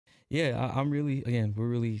Yeah, I'm really again, we're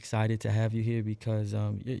really excited to have you here because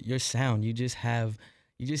your sound, you just have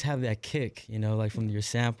that kick, you know, like from your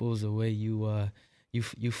samples, the way you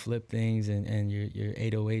flip things and your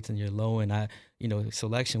 808s and your low and you know,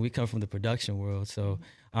 selection. We come from the production world, so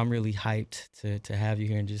I'm really hyped to have you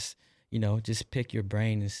here and just you know just pick your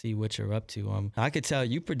brain and see what you're up to. I could tell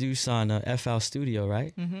you produce on FL Studio,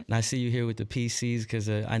 right? Hmm. And I see you here with the PCs because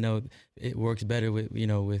I know it works better with you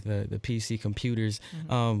know with the PC computers.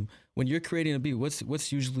 Hmm. When you're creating a beat,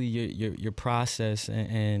 what's usually your process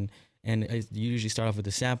and you usually start off with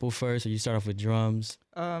the sample first, or you start off with drums?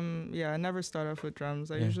 Yeah, I never start off with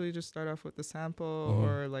drums. I Yeah. usually just start off with the sample, Hmm.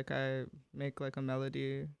 or like I make like a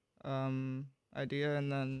melody idea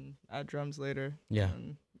and then add drums later. Yeah.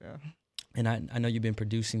 And yeah. And I know you've been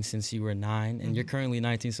producing since you were 9, and you're Hmm. currently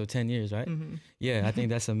 19, so 10 years, right? Hmm. Yeah, I think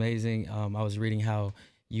that's amazing. I was reading how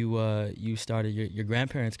you started your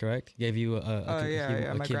grandparents, correct? Gave you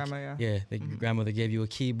Yeah, my grandma, yeah. yeah, your grandmother gave you a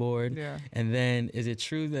keyboard, Yeah. and then is it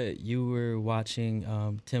true that you were watching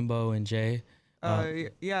Timbo and Jay?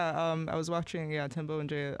 Yeah, I was watching Timbo and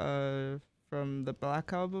Jay from the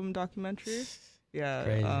Black Album documentary. Yeah.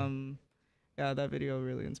 Crazy. Yeah, that video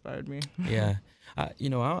really inspired me. Yeah, you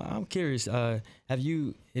know, I'm curious. Have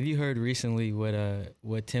you heard recently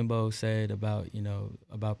what Timbo said about you know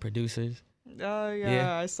about producers? Yeah,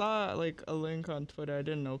 Yeah. I saw like a link on Twitter. I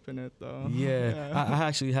didn't open it though. Yeah, Yeah. I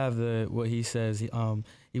actually have what he says.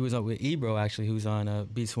 He was up with Ebro actually, who's on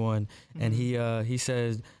Beats One, and he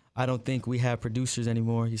says, I don't think we have producers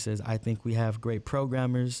anymore. He says, I think we have great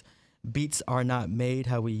programmers. Beats are not made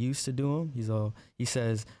how we used to do them. He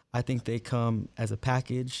says, I think they come as a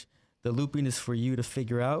package. The looping is for you to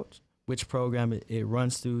figure out which program it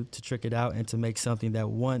runs through to trick it out and to make something that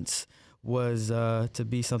once was to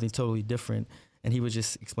be something totally different. And he was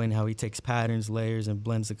just explaining how he takes patterns, layers, and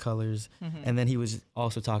blends the colors. And then he was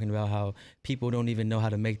also talking about how people don't even know how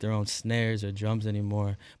to make their own snares or drums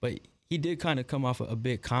anymore. But he did kind of come off a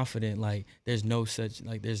bit confident, like there's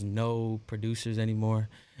no producers anymore.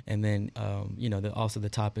 And then, you know, also the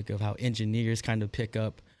topic of how engineers kind of pick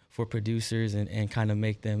up for producers and kind of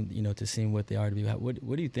make them, you know, to seem what they are to be.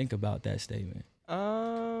 What do you think about that statement?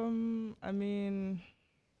 I mean,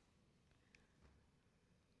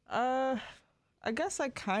 I guess I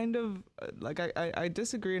kind of like I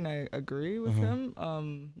disagree and I agree with him.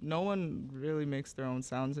 No one really makes their own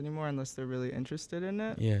sounds anymore unless they're really interested in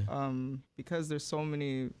it. Yeah. Because there's so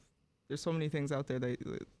many things out there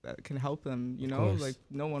that can help them. You Of know, course. like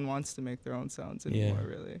no one wants to make their own sounds anymore,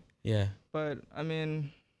 really. Yeah. But I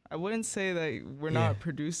mean, I wouldn't say that we're Yeah. not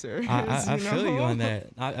producers. I you feel you know? on that.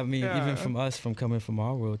 I mean, Yeah. even from us, from coming from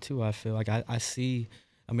our world too, I feel like I see.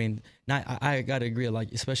 I mean, I gotta agree.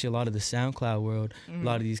 Like, especially a lot of the SoundCloud world, a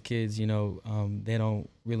lot of these kids, you know, they don't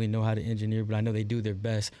really know how to engineer, but I know they do their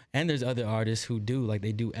best. And there's other artists who do, like,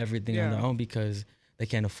 they do everything on their Yeah. own because they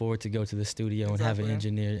can't afford to go to the studio and have an Exactly.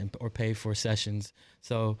 engineer or pay for sessions.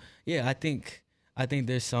 So yeah, I think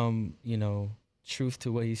there's some, you know, truth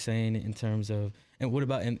to what he's saying in terms of. And what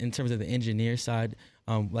about in terms of the engineer side?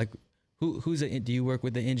 Like, do you work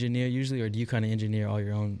with the engineer usually, or do you kind of engineer all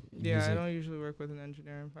your own Yeah, music? I don't usually work with an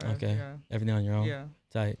engineer. Okay. Yeah. Everything on your own? Yeah.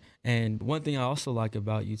 Tight. And one thing I also like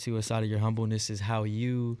about you too, aside of your humbleness, is how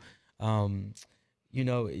you, you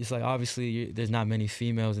know, it's like obviously there's not many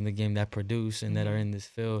females in the game that produce and that are in this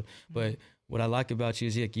field. But what I like about you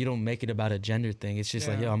is like, you don't make it about a gender thing. It's just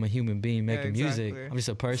like, Yeah. yo, I'm a human being making music. exactly. I'm just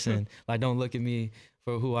a person. Like, don't look at me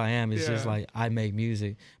for who I am. It's just Yeah. like, I make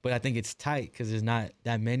music. But I think it's tight because there's not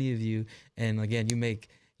that many of you. And again, you make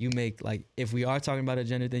like, if we are talking about a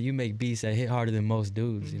gender thing, you make beats that hit harder than most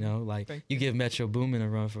dudes, you know? Like, Thank you give Metro Boomin a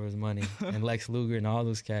run for his money and Lex Luger and all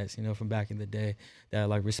those cats, you know, from back in the day that are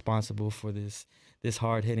like responsible for this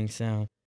hard hitting sound.